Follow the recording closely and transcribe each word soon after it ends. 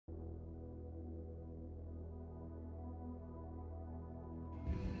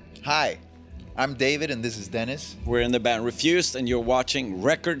Hi, I'm David and this is Dennis. We're in the band Refused and you're watching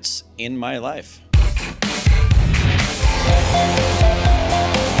Records in My Life.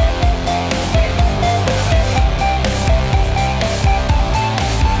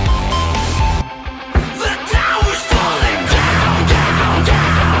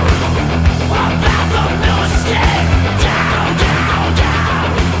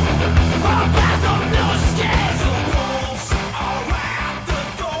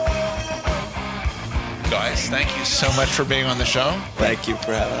 Guys, thank you so much for being on the show. Thank you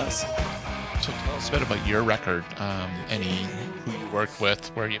for having us. So tell us a bit about your record, who you worked with,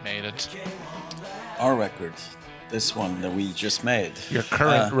 where you made it. Our record, this one that we just made. Your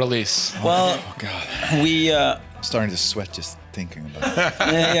current release. Well, Oh God, we starting to sweat just thinking about it.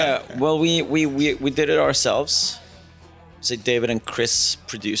 yeah. Well, we did it ourselves. So David and Chris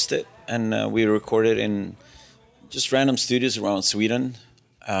produced it, and we recorded in just random studios around Sweden.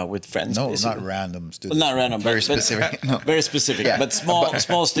 With friends. No, basically. not random studios. Well, not random, Very but specific. No. Very specific, Yeah. but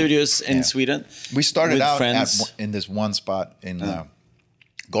small studios in Sweden. We started with out friends. in this one spot in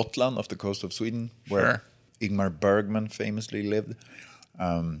Gotland, off the coast of Sweden, where Ingmar Bergman famously lived.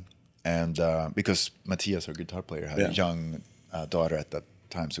 Because Matthias, our guitar player, had a young daughter at that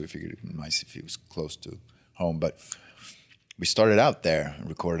time, so we figured it'd be nice if he was close to home. But we started out there and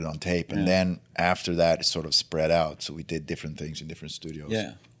recorded on tape, and then after that it sort of spread out, so we did different things in different studios.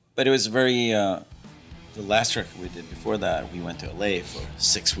 Yeah, but it was very the last record we did before that, we went to LA for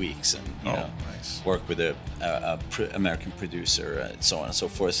 6 weeks and nice. worked with a American producer and so on and so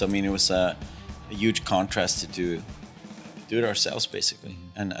forth. So I mean, it was a huge contrast to do it ourselves basically,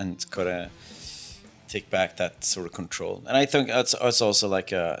 and kind of take back that sort of control. And I think it's also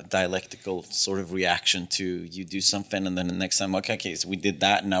like a dialectical sort of reaction to you do something and then the next time, okay, so we did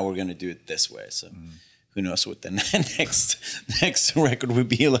that and now we're going to do it this way. So who knows what the next record would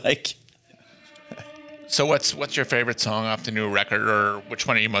be like. So what's your favorite song off the new record, or which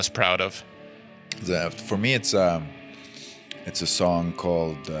one are you most proud of? For me, it's a song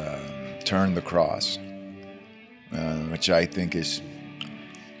called "Turn the Cross," which I think is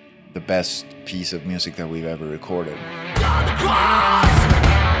the best piece of music that we've ever recorded. On the cross,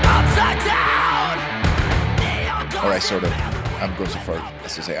 upside down. Or I'm going so far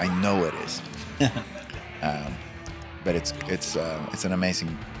as to say I know it is. But it's an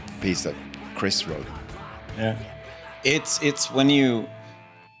amazing piece that Chris wrote. Yeah, it's when you.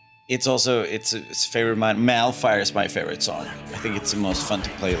 It's also it's favorite of mine. Malfire is my favorite song. I think it's the most fun to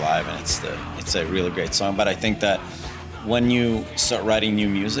play live, and it's a really great song. But I think that when you start writing new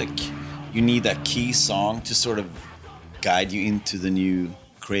music, you need that key song to sort of guide you into the new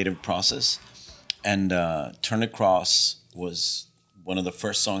creative process. And Turn Across was one of the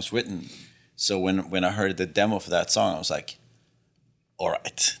first songs written. So when I heard the demo for that song, I was like, all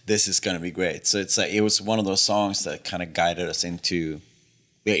right, this is going to be great. So it's like, it was one of those songs that kind of guided us into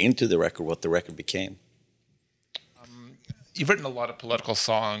the record, what the record became. You've written a lot of political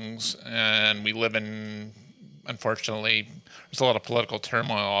songs, and we live in, unfortunately, there's a lot of political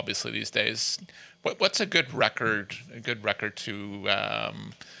turmoil, obviously, these days. What's a good record? A good record to,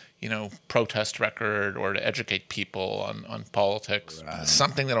 protest record or to educate people on politics. Right.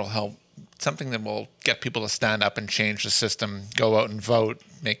 Something that'll help. Something that will get people to stand up and change the system, go out and vote,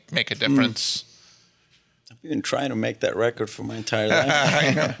 make a difference. I've been trying to make that record for my entire life.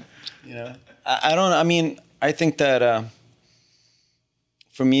 I know. I don't. I mean, I think that.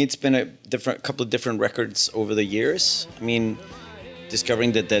 For me, it's been a couple of different records over the years. I mean,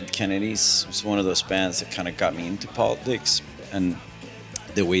 discovering the Dead Kennedys was one of those bands that kind of got me into politics, and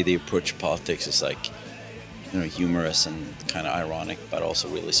the way they approach politics is like, humorous and kind of ironic, but also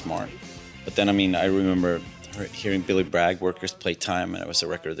really smart. But then, I mean, I remember hearing Billy Bragg, Workers Play Time, and it was a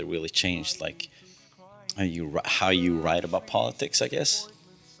record that really changed, like, how you write about politics, I guess.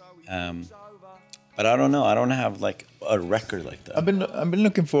 But I don't know. I don't have like a record like that. I've been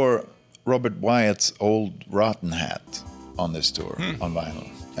looking for Robert Wyatt's Old Rotten Hat on this tour on vinyl,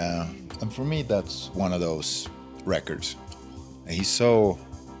 and for me that's one of those records. He's so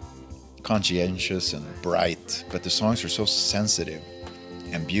conscientious and bright, but the songs are so sensitive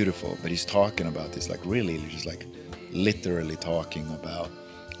and beautiful. But he's talking about this, like, really just like literally talking about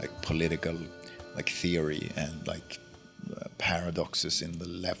like political like theory and like paradoxes in the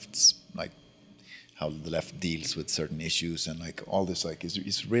left's, like how the left deals with certain issues and like all this, like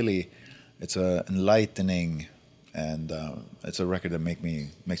it's really, it's a enlightening, and it's a record that makes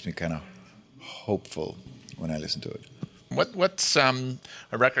me kind of hopeful when I listen to it. What's a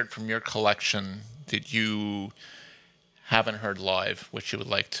record from your collection that you haven't heard live, which you would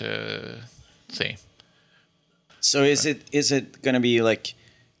like to see? So is it going to be like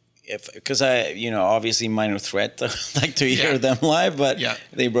because obviously Minor Threat, I like to hear them live, but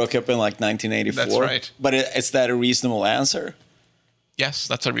they broke up in like 1984. That's right. But is that a reasonable answer? Yes,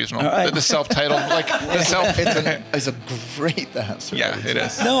 that's a reasonable. Right. The self-titled, like the self. It's a great answer. Yeah, it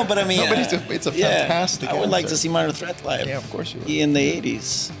is. No, but I mean, it's a fantastic. I would like answer. to see Minor Threat live. Yeah, of course you would. In the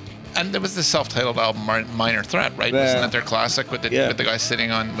 80s. And there was the self-titled album Minor Threat, right? Yeah. Wasn't that their classic with the guy sitting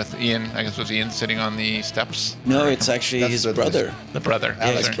on with Ian? I guess it was Ian sitting on the steps. No, it's actually his brother. The brother.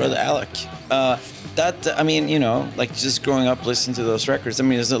 Yeah, his brother Alec. Like just growing up listening to those records. I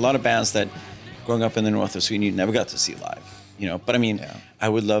mean, there's a lot of bands that growing up in the north of Sweden you never got to see live. But I mean, I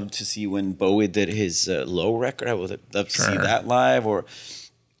would love to see when Bowie did his Low record. I would love to see that live. Or,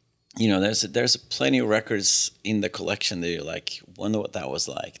 there's plenty of records in the collection that you're like, wonder what that was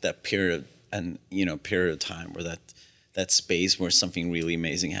like. That period of time where that space where something really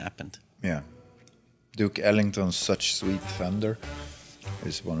amazing happened. Yeah, Duke Ellington's Such Sweet Thunder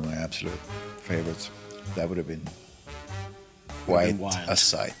is one of my absolute favorites. That would have been quite a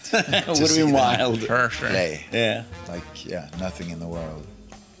sight. It would have been wild. Sure. Play. Yeah. Nothing in the world.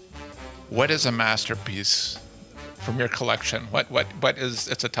 What is a masterpiece from your collection? What is?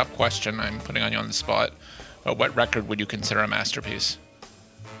 It's a tough question. I'm putting on you on the spot. But what record would you consider a masterpiece?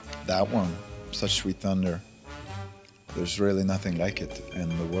 That one, Such Sweet Thunder. There's really nothing like it in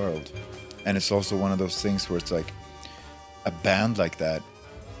the world. And it's also one of those things where it's like a band like that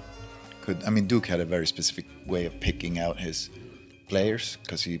Duke had a very specific way of picking out his players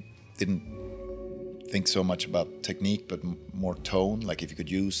because he didn't think so much about technique but more tone, like if you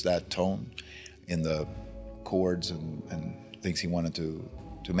could use that tone in the chords and things he wanted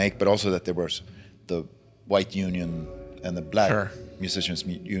to make, but also that there was the white union and the black musicians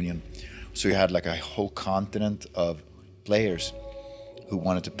union, so you had like a whole continent of players who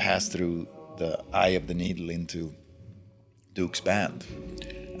wanted to pass through the eye of the needle into Duke's band.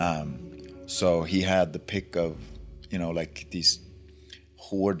 So he had the pick of like these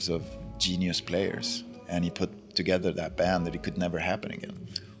hordes of genius players, and he put together that band that it could never happen again.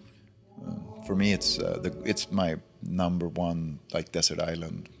 For me, it's my number one like desert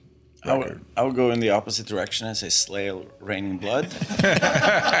island record. I would go in the opposite direction and say Slay Raining Blood.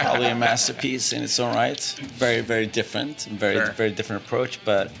 Probably a masterpiece in its own right. Very, very different, and very different approach,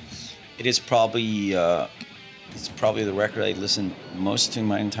 but it is probably the record I listened most to in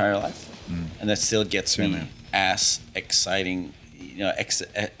my entire life, and that still gets me as exciting.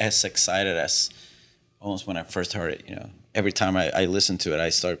 As excited as almost when I first heard it. Every time I listen to it, I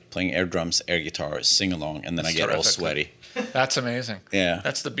start playing air drums, air guitar, sing along, and then I get all sweaty. That's amazing. Yeah,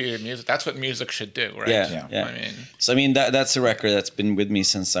 that's the beauty of music. That's what music should do, right? Yeah. That's a record that's been with me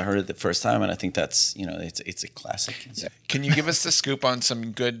since I heard it the first time, and I think that's it's a classic. Yeah. Can you give us the scoop on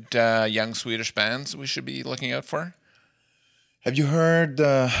some good young Swedish bands we should be looking out for? Have you heard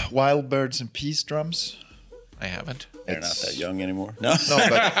Wild Birds and Peace Drums? I haven't. They're not that young anymore. No,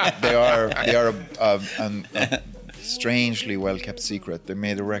 but they are a strangely well kept secret. They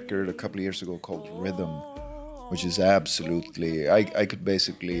made a record a couple of years ago called Rhythm, which is absolutely. I could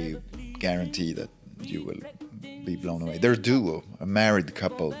basically guarantee that you will be blown away. They're a duo, a married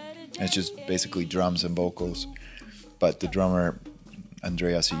couple. It's just basically drums and vocals, but the drummer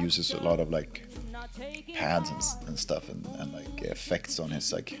Andreas, he uses a lot of like pads and stuff and like effects on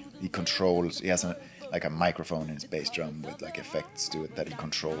his he controls. He has like a microphone in his bass drum with like effects to it that he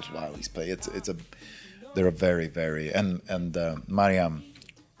controls while he's playing. They're a very, very and Mariam,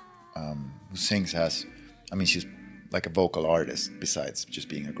 who sings, she's like a vocal artist besides just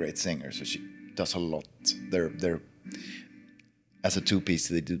being a great singer. So she does a lot. They're as a two-piece,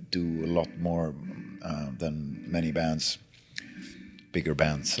 they do a lot more than many bands, bigger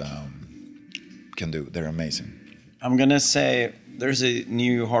bands can do. They're amazing. I'm gonna say there's a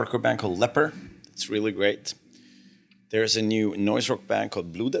new hardcore band called Leper. It's really great. There's a new noise rock band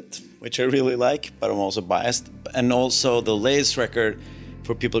called Blodet, which I really like, but I'm also biased. And also the latest record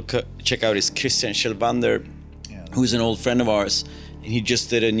for people to check out is Christian Kjellvander, who's an old friend of ours, and he just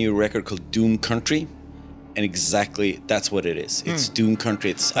did a new record called Doom Country, and exactly that's what it is. It's Doom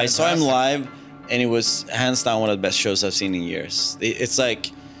Country. I saw him live, and it was hands down one of the best shows I've seen in years. It's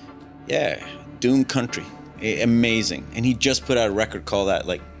like, Doom Country, amazing. And he just put out a record called that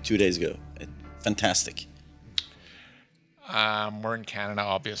like 2 days ago. Fantastic. We're in Canada,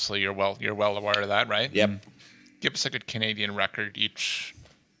 obviously. You're well aware of that, right? Yep. Give us a good Canadian record. Each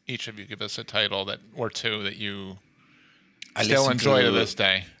of you give us a title or two that you still enjoy to this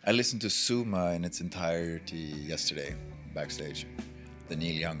day. I listened to Suma in its entirety yesterday, backstage. The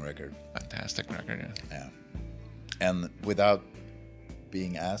Neil Young record. Fantastic record, yeah. And without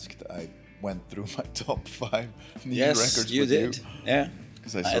being asked, I went through my top 5 Neil records. Yes, you did. Yeah.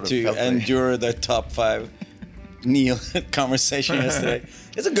 'Cause I I sort had of to felt like- endure the top 5 Neil conversation yesterday.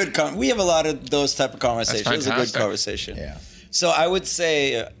 It's a good we have a lot of those type of conversations. It's a good fantastic. conversation. Yeah. So I would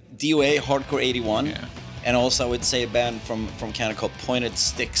say DOA, Hardcore 81. Yeah. And also I would say a band from Canada called Pointed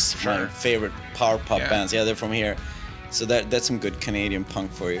Sticks, my Sure. favorite power pop Yeah. bands. Yeah, they're from here. So that's some good Canadian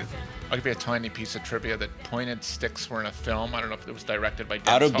punk for you. I'll give you a tiny piece of trivia that Pointed Sticks were in a film. I don't know if it was directed by Dennis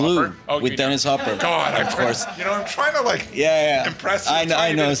Out of Blue Hopper. Oh, with you know. Dennis Hopper. God, of course. You know, I'm trying to like Yeah. impress you. I know.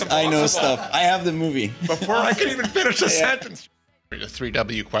 I know Stuff. I have the movie. Before I can even finish the sentence. The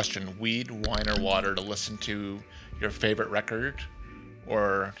 3W question: weed, wine, or water to listen to your favorite record,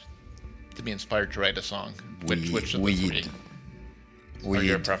 or to be inspired to write a song? Which of the three are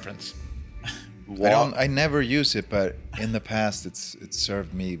your preference? I never use it, but in the past it's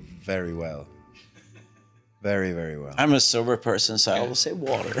served me very well. Very, very well. I'm a sober person, so I will say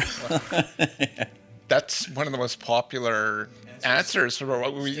water. That's one of the most popular answers for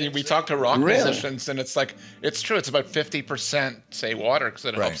what we talk to rock Really? musicians, and it's like it's true. It's about 50% say water because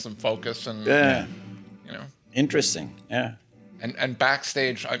it Right. helps them focus and Yeah. you know. Interesting. Yeah. And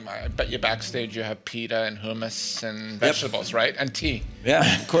backstage, I bet you backstage you have pita and hummus and vegetables, right? And tea.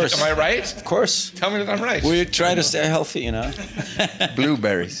 Yeah, of course. Am I right? Of course. Tell me that I'm right. We try to stay healthy, you know.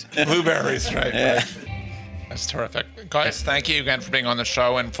 Blueberries. Blueberries, right? Yeah. Right. That's terrific. Guys, thank you again for being on the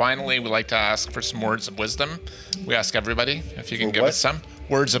show. And finally, we like to ask for some words of wisdom. We ask everybody if you can For give what? us some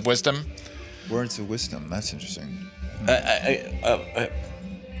words of wisdom. Words of wisdom. That's interesting.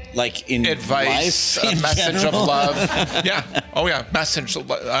 Like in Advice, life, a in message general. of love. Yeah. Oh, yeah. Message,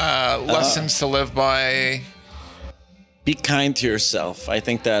 lessons to live by. Be kind to yourself. I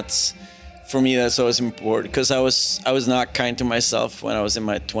think that's, for me, that's always important because I was not kind to myself when I was in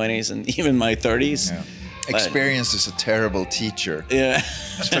my 20s and even my 30s. Yeah. Experience is a terrible teacher. Yeah.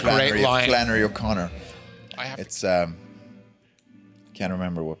 That's a great line. Flannery O'Connor. It's can't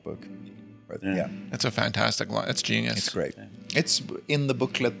remember what book, but yeah, It's a fantastic line. It's genius. it's great. It's in the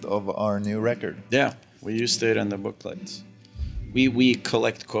booklet of our new record. Yeah, we used it in the booklets. We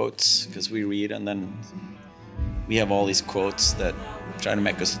collect quotes because we read, and then we have all these quotes that try to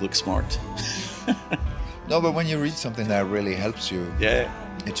make us look smart. No, but when you read something that really helps you, Yeah.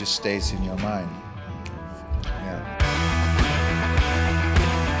 it just stays in your mind. Yeah.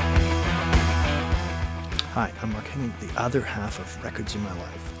 Hi, I'm Mark Henning, the other half of Records in My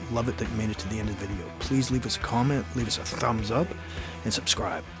Life. Love it that you made it to the end of the video. Please leave us a comment, leave us a thumbs up, and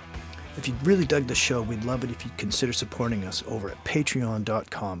subscribe. If you really dug the show, we'd love it if you'd consider supporting us over at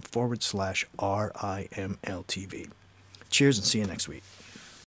patreon.com/RIMLTV. Cheers and see you next week.